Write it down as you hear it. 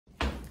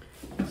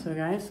So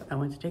guys, I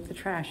went to take the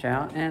trash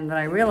out, and then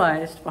I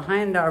realized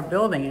behind our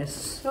building is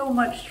so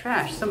much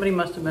trash. Somebody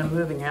must have been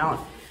moving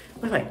out.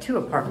 It was like 2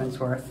 apartments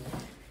worth.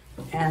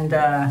 And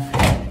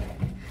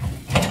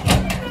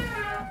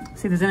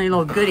see if there's any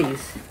little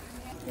goodies.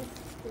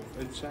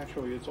 It's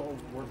all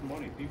worth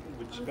money. People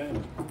would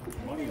spend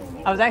money on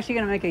it. I was actually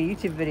going to make a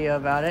YouTube video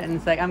about it, and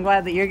it's like, I'm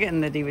glad that you're getting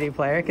the DVD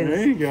player. Cause,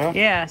 there you go.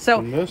 Yeah, so.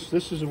 And this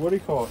is, what do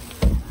you call it?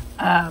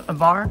 A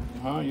bar.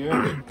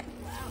 Yeah.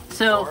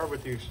 So. Bar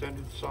with the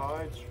extended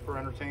sides for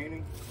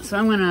entertaining. So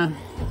I'm going to,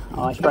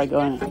 I should probably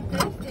go in it.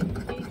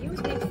 You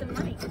would make some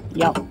money.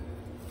 Yep.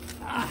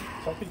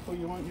 Some people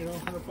you want,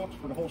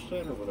 $100 for the whole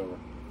set or whatever.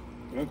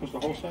 Because the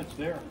whole set's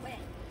there.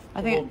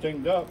 I think all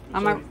dinged up. I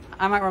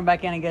might run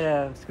back in and get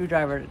a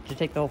screwdriver to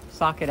take the whole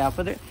socket out.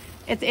 But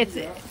it's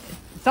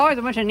always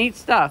a bunch of neat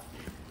stuff.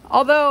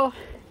 Although,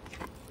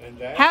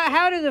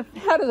 how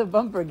does a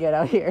bumper get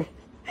out here?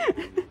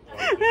 Do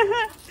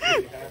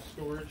you have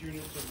storage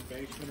units in the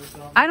basement or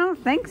something? I don't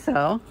think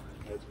so.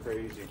 That's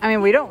crazy. I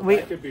mean, we don't.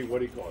 That could be, what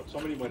do you call it?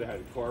 Somebody might have had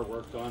a car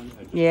work done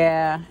and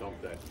yeah. Dump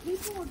that.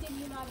 People will give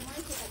you a lot of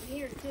money for that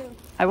here too.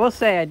 I will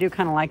say I do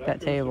kind of like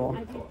that table.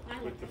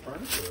 With the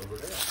furniture over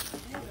there.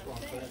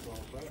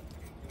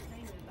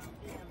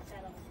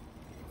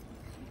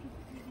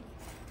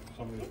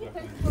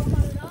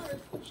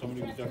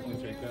 Somebody would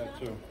definitely take that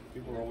too.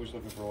 People are always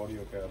looking for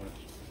audio cabinets.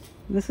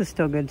 This is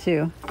still good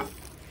too.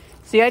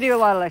 See, I do a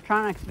lot of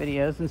electronics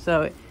videos, and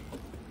so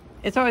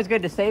it's always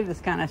good to save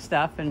this kind of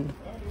stuff and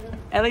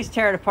at least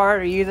tear it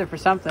apart or use it for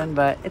something.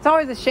 But it's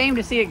always a shame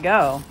to see it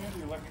go. Yeah,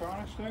 the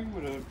electronics thing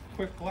with a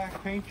quick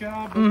black paint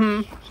job.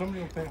 Somebody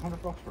will pay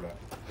 $100 for that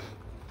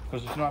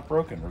because it's not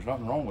broken. There's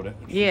nothing wrong with it.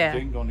 It's just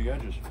dinged on the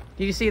edges.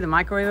 Did you see the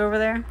microwave over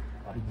there?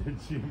 I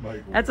did see a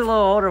microwave. That's a little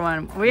older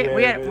one. We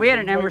had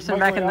an Emerson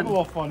back in the. I'm a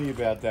little funny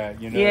about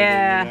that,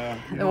 Yeah.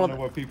 You don't know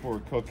what people were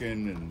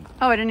cooking and.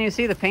 Oh, I didn't even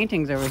see the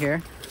paintings over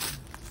here.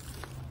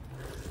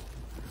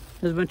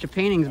 There's a bunch of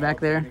paintings back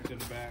there. Paintings in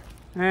the back.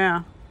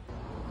 Yeah.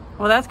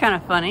 Well, that's kind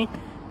of funny.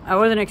 I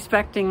wasn't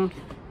expecting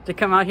to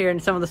come out here and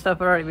some of the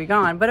stuff would already be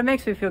gone, but it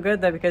makes me feel good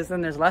though because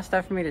then there's less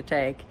stuff for me to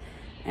take.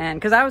 And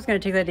because I was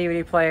going to take that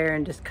DVD player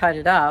and just cut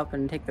it up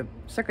and take the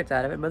circuits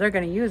out of it, but they're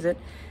going to use it,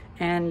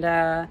 and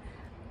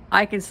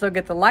I can still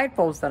get the light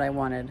bulbs that I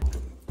wanted.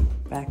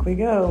 Back we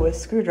go with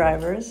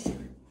screwdrivers.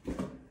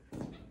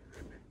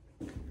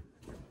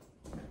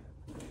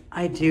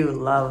 I do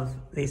love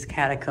these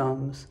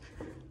catacombs.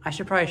 I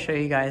should probably show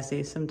you guys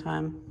these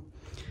sometime.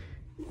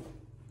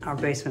 Our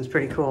basement's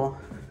pretty cool.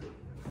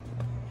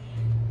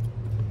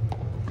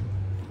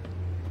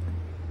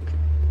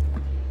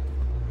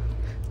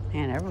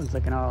 Man, everyone's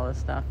looking at all this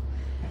stuff.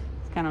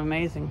 It's kind of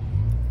amazing.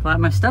 Glad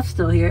my stuff's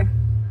still here.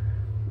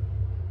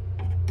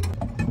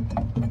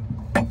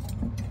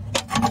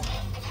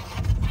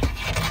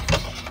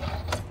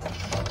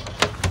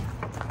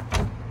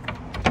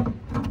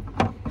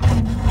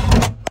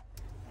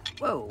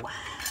 Whoa.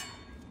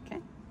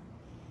 Okay.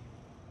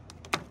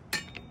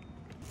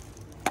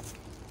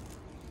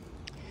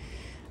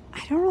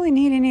 I don't really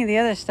need any of the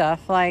other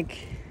stuff.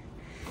 Like,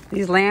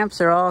 these lamps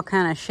are all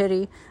kind of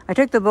shitty. I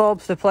took the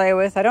bulbs to play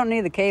with. I don't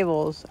need the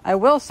cables. I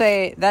will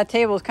say that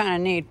table is kind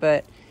of neat,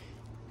 but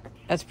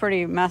that's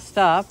pretty messed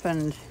up.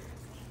 And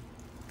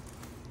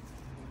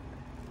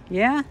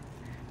yeah,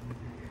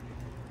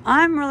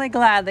 I'm really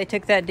glad they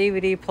took that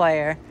DVD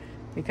player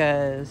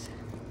because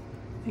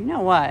you know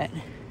what?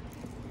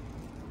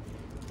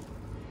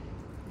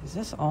 Is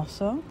this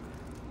also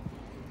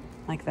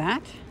like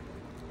that?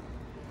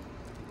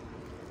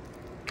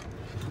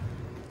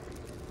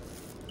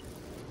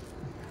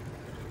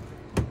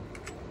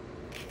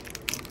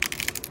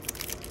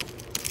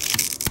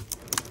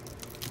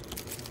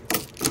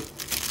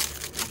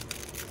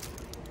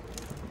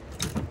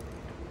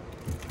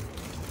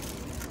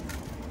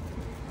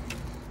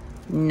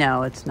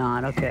 No, it's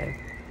not. Okay.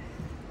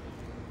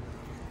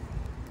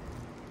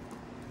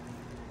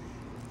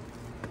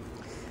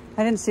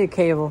 I didn't see a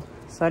cable,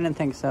 so I didn't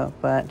think so,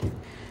 but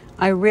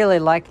I really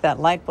liked that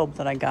light bulb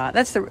that I got.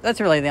 That's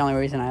really the only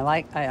reason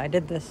I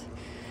did this.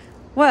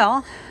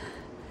 Well,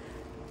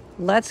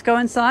 let's go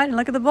inside and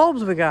look at the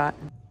bulbs we got.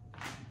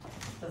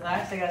 So I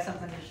actually got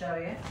something to show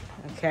you.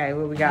 Okay,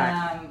 what we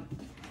got?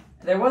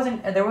 There was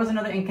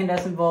another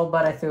incandescent bulb,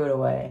 but I threw it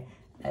away.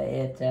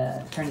 It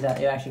turns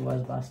out it actually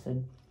was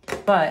busted.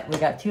 But we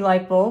got 2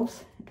 light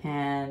bulbs,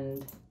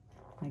 and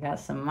I got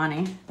some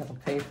money that'll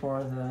pay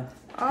for the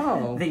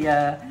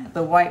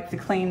wipe to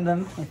clean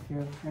them. If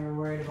you're ever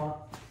worried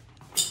about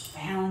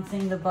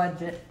balancing the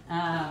budget.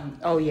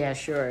 Oh yeah,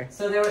 sure.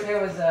 So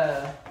there was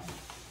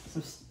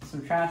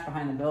some trash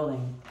behind the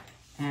building,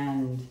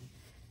 and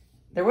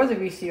there was a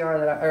VCR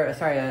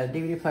a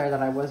DVD player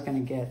that I was gonna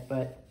get,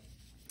 but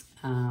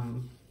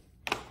some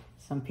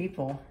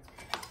people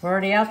were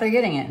already out there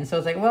getting it, and so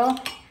it's like,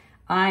 well,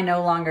 I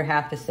no longer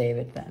have to save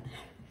it then.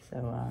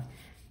 So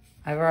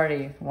I've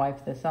already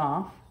wiped this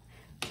off,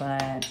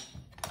 but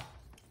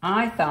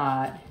I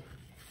thought,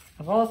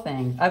 of all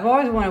things, I've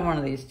always wanted one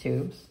of these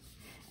tubes,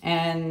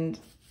 and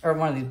or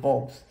one of these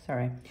bulbs,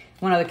 sorry.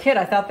 When I was a kid,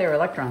 I thought they were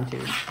electron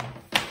tubes.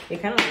 They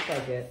kind of look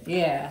like it.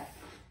 Yeah,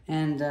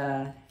 and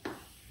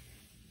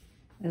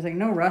there's like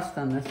no rust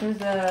on this.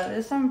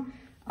 There's some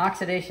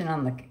oxidation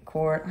on the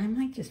cord. I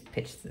might just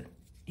pitch the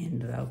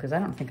end though, because I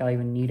don't think I'll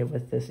even need it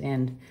with this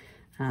end.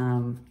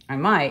 I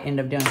might end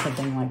up doing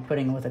something like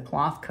putting it with a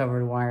cloth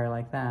covered wire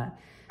like that.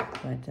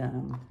 But,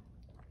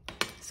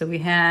 so we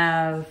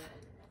have,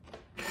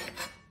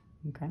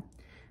 okay,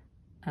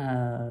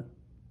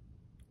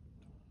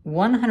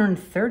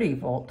 130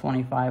 volt,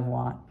 25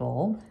 watt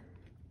bulb.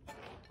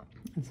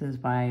 This is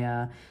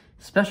by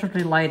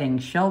Specialty Lighting,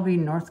 Shelby,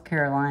 North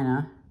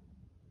Carolina.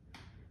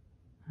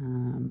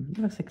 It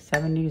looks like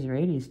 70s or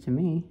 80s to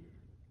me.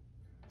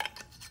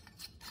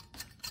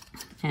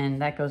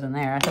 And that goes in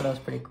there. I thought that was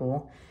pretty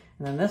cool.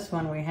 And then this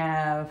one we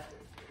have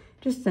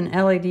just an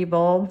LED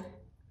bulb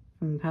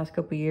from the past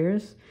couple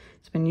years.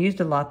 It's been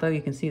used a lot though.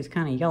 You can see it's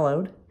kind of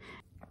yellowed.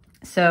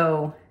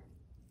 So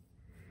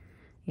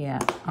yeah,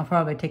 I'll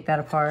probably take that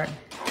apart.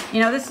 You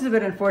know, this is a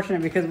bit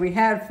unfortunate because we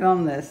had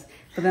filmed this,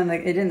 but then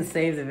it didn't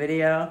save the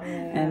video.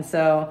 Yeah. And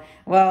so,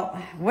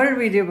 well, what did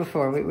we do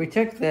before? We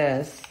took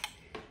this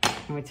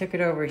and we took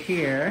it over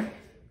here.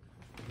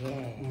 Yeah,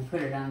 and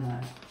put it on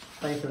the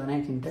place of the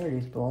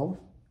 1930s bulb.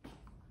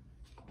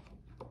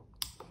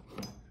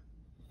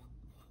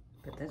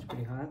 But that's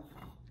pretty hot.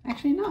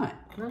 Actually not.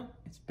 No?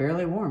 It's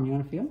barely warm. You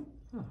want to feel?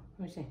 Oh,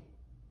 let me see.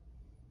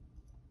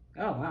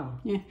 Oh, wow.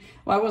 Yeah.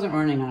 Well, I wasn't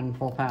running on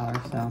full power,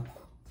 so.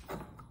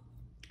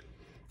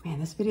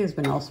 Man, this video's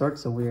been all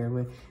sorts of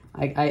weird.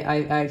 I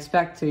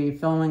expect to be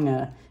filming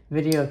a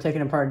video of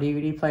taking apart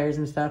DVD players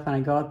and stuff, and I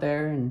go out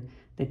there and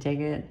they take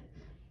it.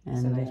 And,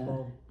 it's a nice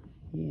bulb.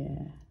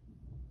 Yeah.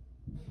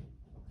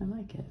 I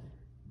like it.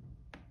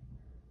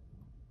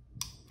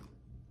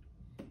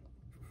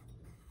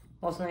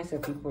 Well, it's nice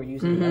that people are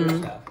using the other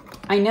stuff.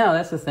 I know,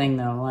 that's the thing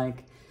though.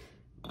 Like,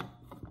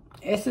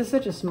 it's just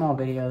such a small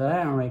video that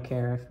I don't really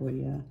care if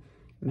we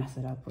mess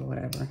it up or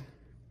whatever.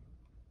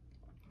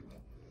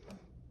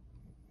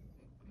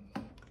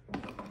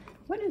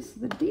 What is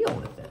the deal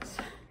with this?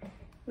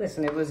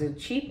 Listen, it was a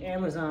cheap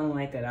Amazon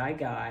light that I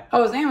got.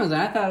 Oh, it was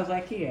Amazon. I thought it was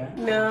IKEA.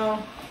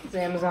 No, it's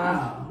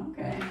Amazon. Oh,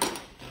 okay.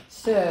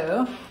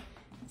 So,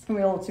 it's going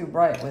to be a little too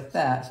bright with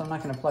that, so I'm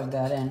not going to plug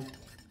that in.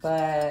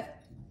 But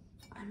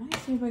I might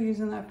see about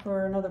using that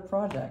for another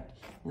project.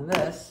 And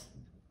this,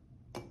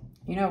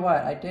 you know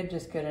what? I did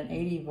just get an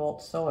 80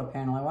 volt solar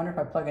panel. I wonder if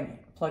I plug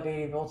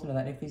 80 volts into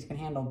that, if these can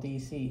handle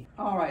DC.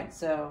 All right,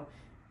 so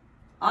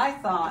I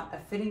thought a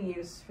fitting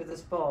use for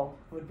this bulb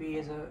would be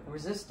as a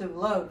resistive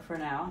load for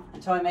now,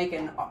 until I make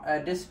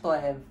a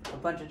display of a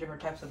bunch of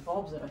different types of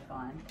bulbs that I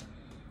find.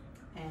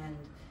 And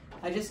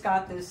I just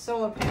got this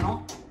solar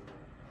panel,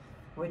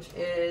 which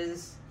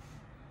is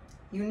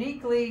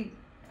uniquely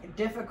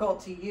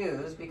difficult to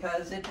use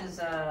because it is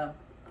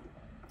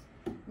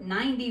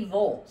 90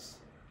 volts.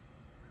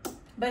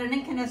 But an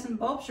incandescent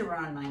bulb should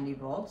run on 90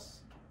 volts.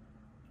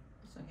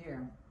 So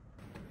here.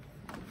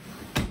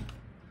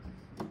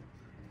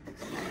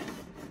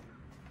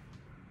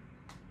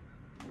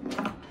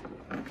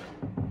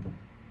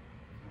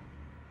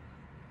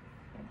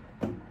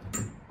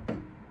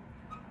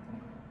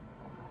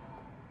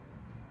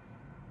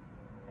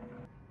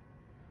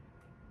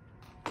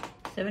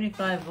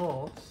 $75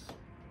 volts.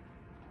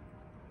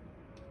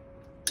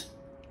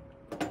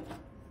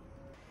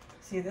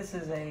 See, this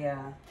is a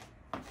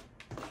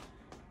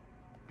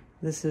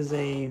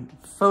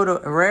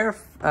rare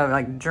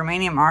like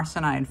germanium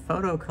arsenide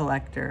photo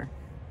collector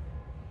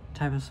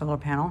type of solar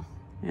panel,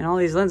 and all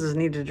these lenses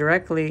need to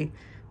directly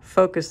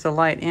focus the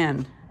light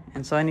in,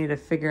 and so I need to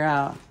figure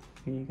out.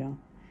 Here you go.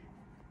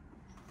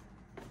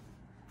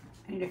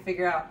 I need to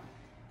figure out,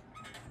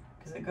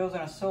 because it goes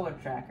on a solar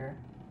tracker.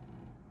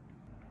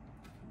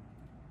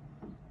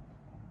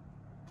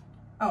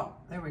 Oh,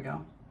 there we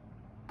go.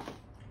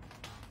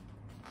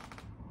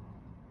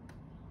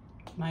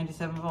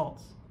 97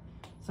 volts.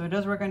 So it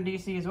does work on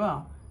DC as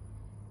well.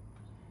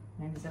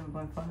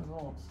 97.5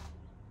 volts.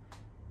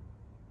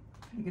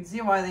 You can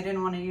see why they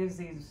didn't want to use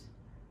these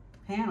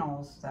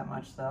panels that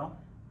much though.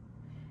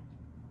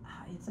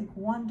 It's like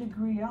 1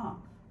 degree off.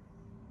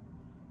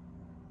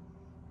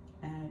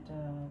 And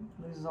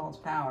it loses all its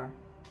power.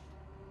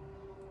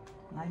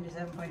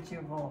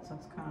 97.2 volts,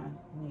 that's kind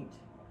of neat.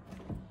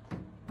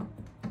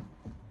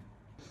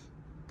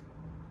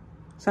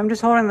 So I'm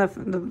just holding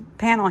the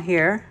panel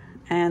here,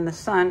 and the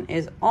sun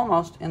is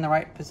almost in the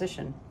right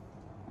position.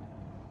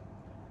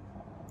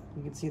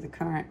 You can see the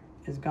current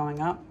is going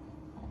up.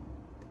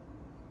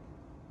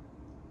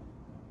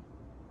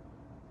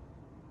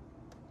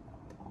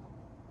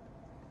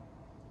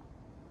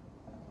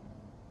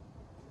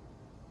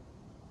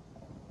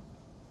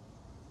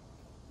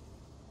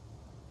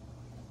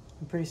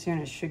 And pretty soon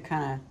it should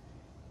kind of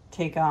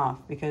take off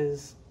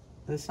because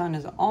the sun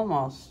is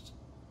almost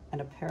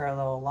at a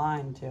parallel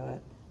line to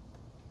it.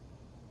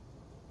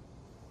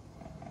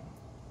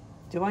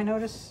 Do I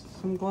notice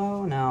some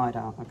glow? No, I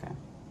don't. Okay.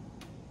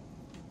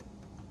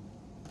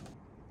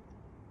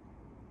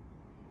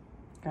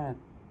 Got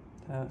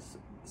the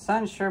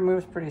Sun sure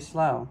moves pretty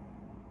slow.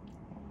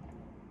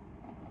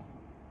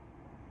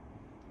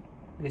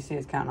 You see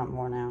it's counting up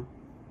more now.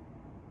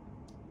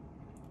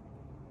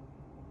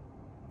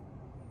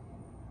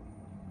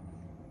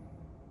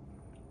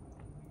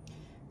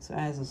 So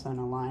as the sun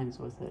aligns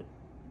with it,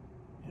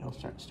 it'll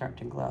start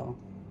to glow.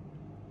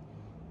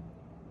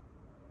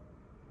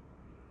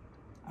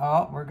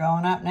 Oh, we're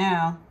going up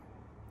now.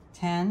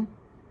 10,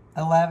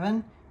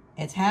 11,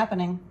 it's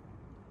happening.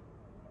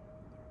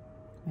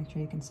 Make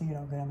sure you can see it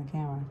all good on the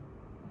camera.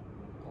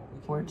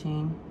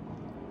 14,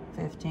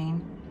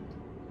 15,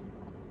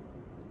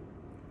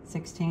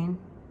 16.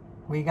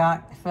 We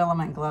got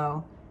filament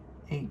glow.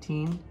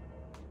 18,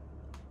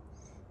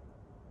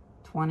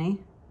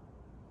 20.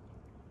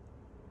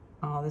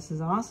 Oh, this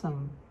is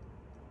awesome.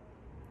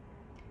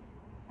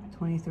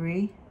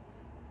 23,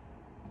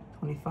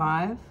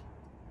 25,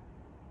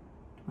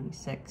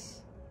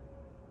 26,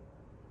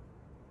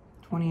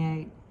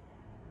 28.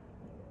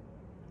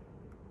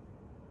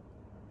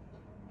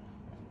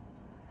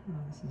 Oh,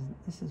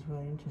 this is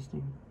really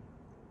interesting.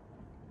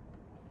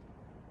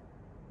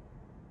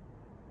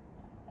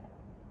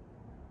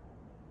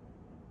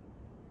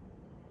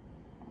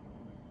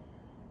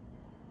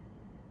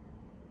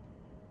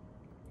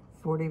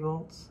 $40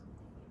 volts.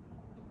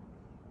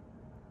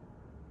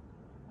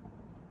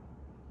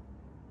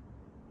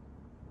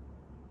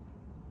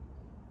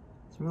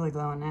 It's really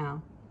glowing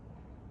now.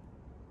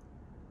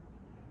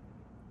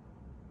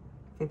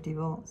 50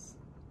 volts.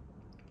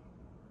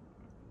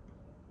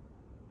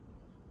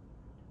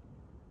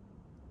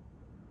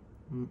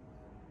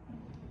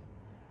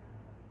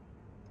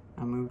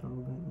 I moved a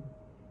little bit.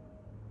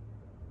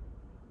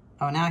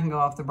 Oh, now I can go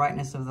off the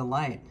brightness of the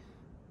light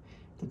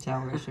to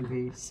tell it should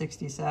be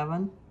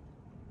 67.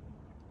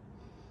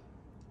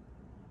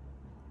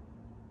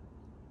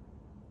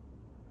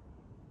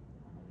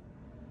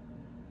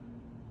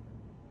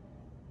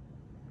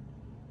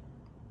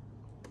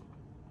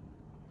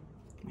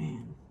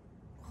 Man.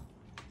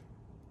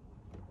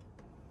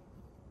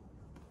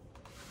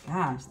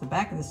 Gosh, the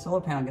back of the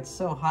solar panel gets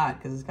so hot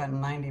because it's got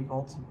 90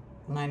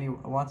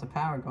 watts of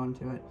power going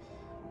to it.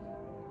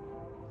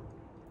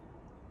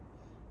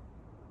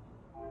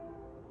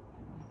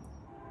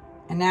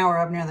 And now we're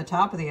up near the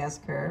top of the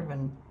S-curve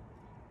and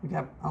we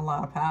got a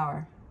lot of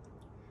power.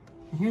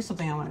 And here's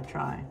something I want to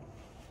try.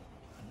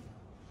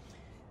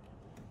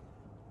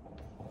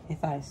 Hey,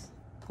 Thais,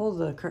 pull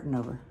the curtain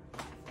over.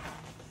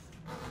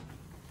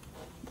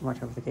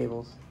 Watch over the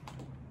cables.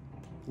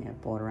 Yeah,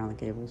 pull it around the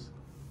cables.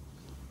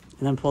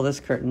 And then pull this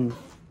curtain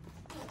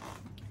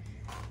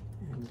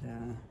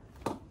and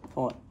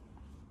pull it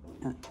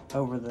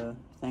over the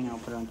thing. I'll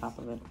put it on top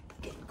of it.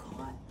 Getting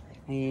caught.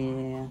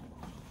 Yeah.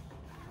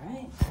 All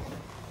right.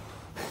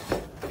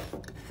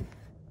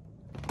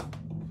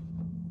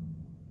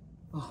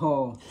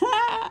 Oh.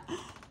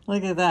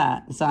 Look at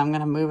that. So I'm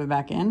going to move it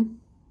back in.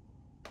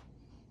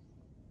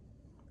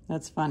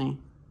 That's funny.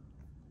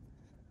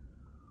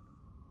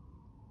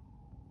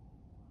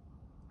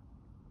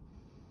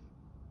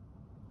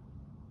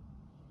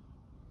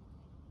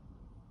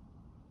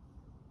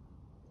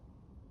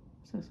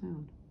 What's that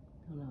sound?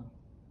 I don't know.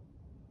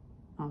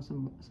 Oh,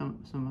 someone must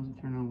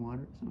have turned on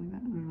water or something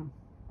like that. I don't know.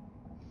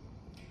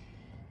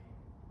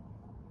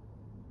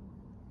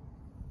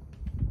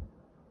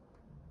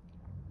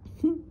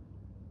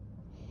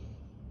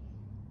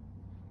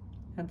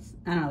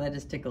 I don't know, that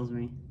just tickles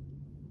me.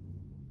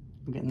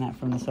 I'm getting that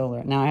from the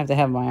solar. Now I have to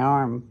have my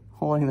arm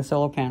holding the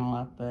solar panel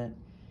up, but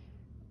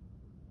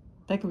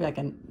that could be like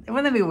wouldn't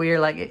that be weird?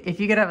 Like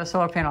if you could have a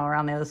solar panel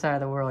around the other side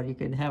of the world, you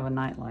could have a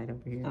night light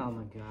over here. Oh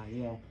my god,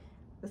 yeah.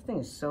 This thing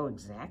is so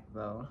exact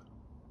though.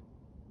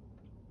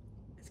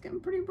 It's getting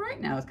pretty bright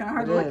now. It's kind of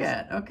hard to look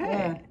at.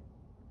 Okay.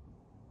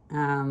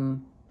 Yeah.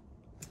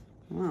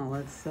 Well,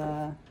 let's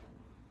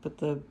put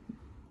the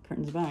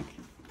curtains back.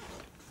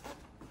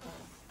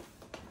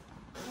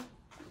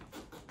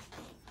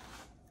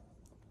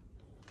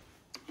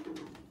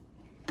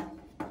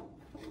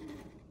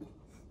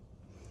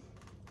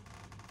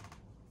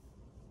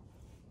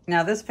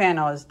 Now this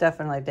panel is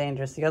definitely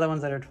dangerous. The other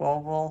ones that are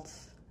 12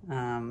 volts,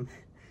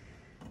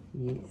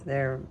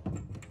 they're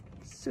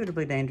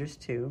suitably dangerous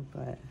too,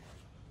 but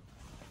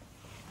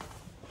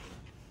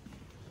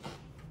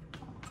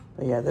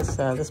yeah, this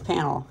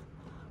panel,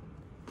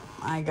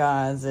 my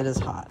God, it is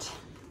hot.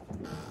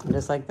 And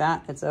just like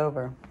that, it's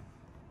over.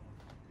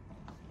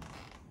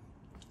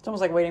 It's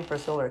almost like waiting for a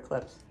solar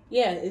eclipse.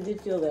 Yeah, it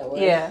did feel that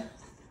way. Yeah.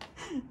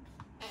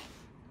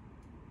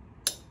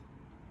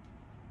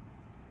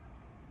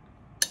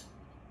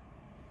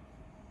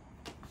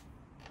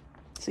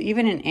 So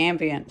even in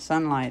ambient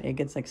sunlight, it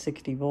gets like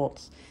 60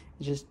 volts.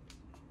 It's just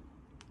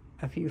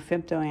a few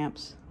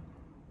femtoamps.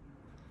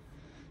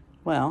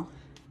 Well,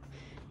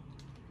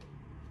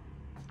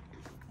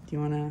 do you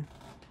want to?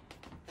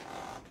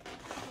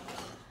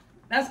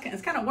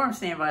 It's kind of warm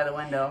standing by the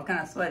window. I'm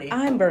kind of sweaty.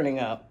 I'm burning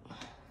up.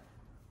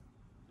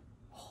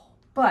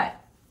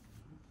 But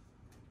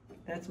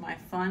that's my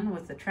fun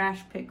with the Trash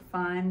Pick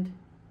Find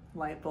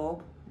light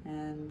bulb.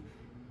 And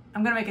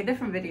I'm going to make a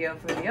different video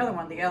for the other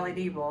one, the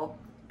LED bulb,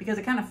 because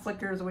it kind of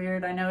flickers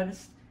weird, I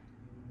noticed.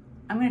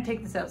 I'm going to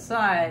take this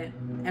outside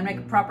and make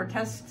a proper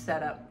test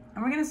setup.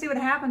 And we're going to see what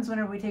happens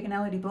whenever we take an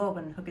LED bulb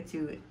and hook it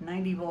to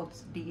 90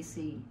 volts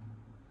DC.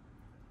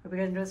 Hope you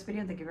guys enjoyed this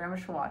video. Thank you very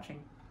much for watching.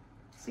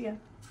 See ya.